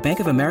you at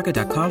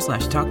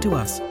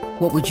bankofamerica.com/talktous.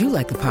 What would you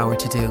like the power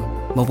to do?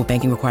 Mobile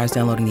banking requires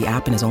downloading the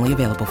app and is only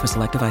available for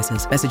select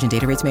devices. Message and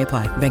data rates may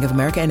apply. Bank of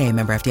America NA,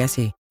 member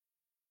FDIC.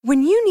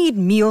 When you need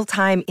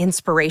mealtime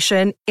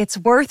inspiration, it's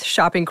worth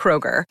shopping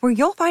Kroger, where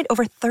you'll find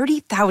over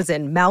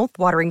 30,000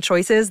 mouth-watering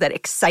choices that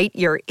excite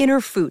your inner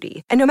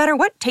foodie. And no matter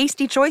what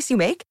tasty choice you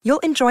make, you'll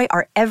enjoy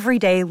our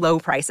everyday low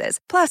prices,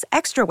 plus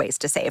extra ways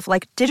to save,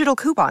 like digital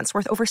coupons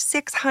worth over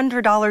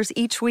 $600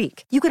 each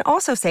week. You can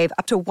also save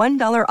up to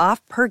 $1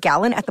 off per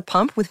gallon at the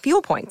pump with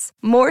fuel points.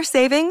 More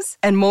savings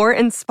and more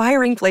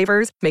inspiring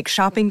flavors make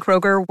shopping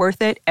Kroger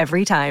worth it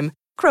every time.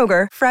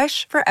 Kroger,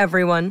 fresh for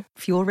everyone.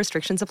 Fuel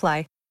restrictions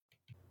apply.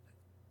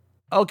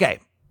 Okay.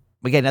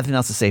 We got nothing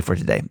else to say for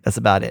today. That's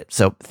about it.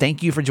 So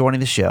thank you for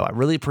joining the show. I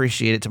really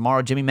appreciate it.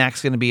 Tomorrow, Jimmy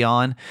Mac's going to be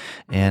on,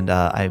 and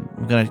I'm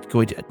going to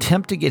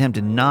attempt to get him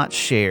to not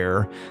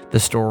share the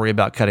story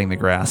about cutting the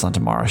grass on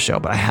tomorrow's show.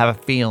 But I have a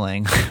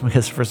feeling,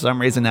 because for some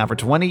reason now, for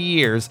 20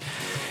 years,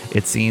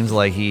 it seems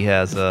like he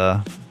has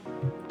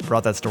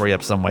brought that story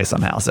up some way,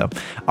 somehow. So,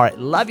 all right.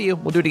 Love you.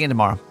 We'll do it again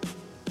tomorrow.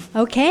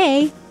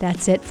 Okay,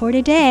 that's it for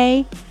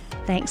today.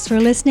 Thanks for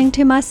listening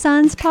to my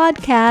son's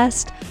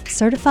podcast,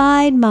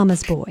 Certified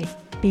Mama's Boy.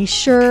 Be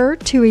sure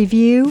to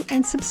review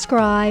and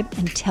subscribe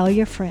and tell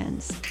your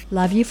friends.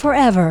 Love you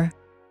forever.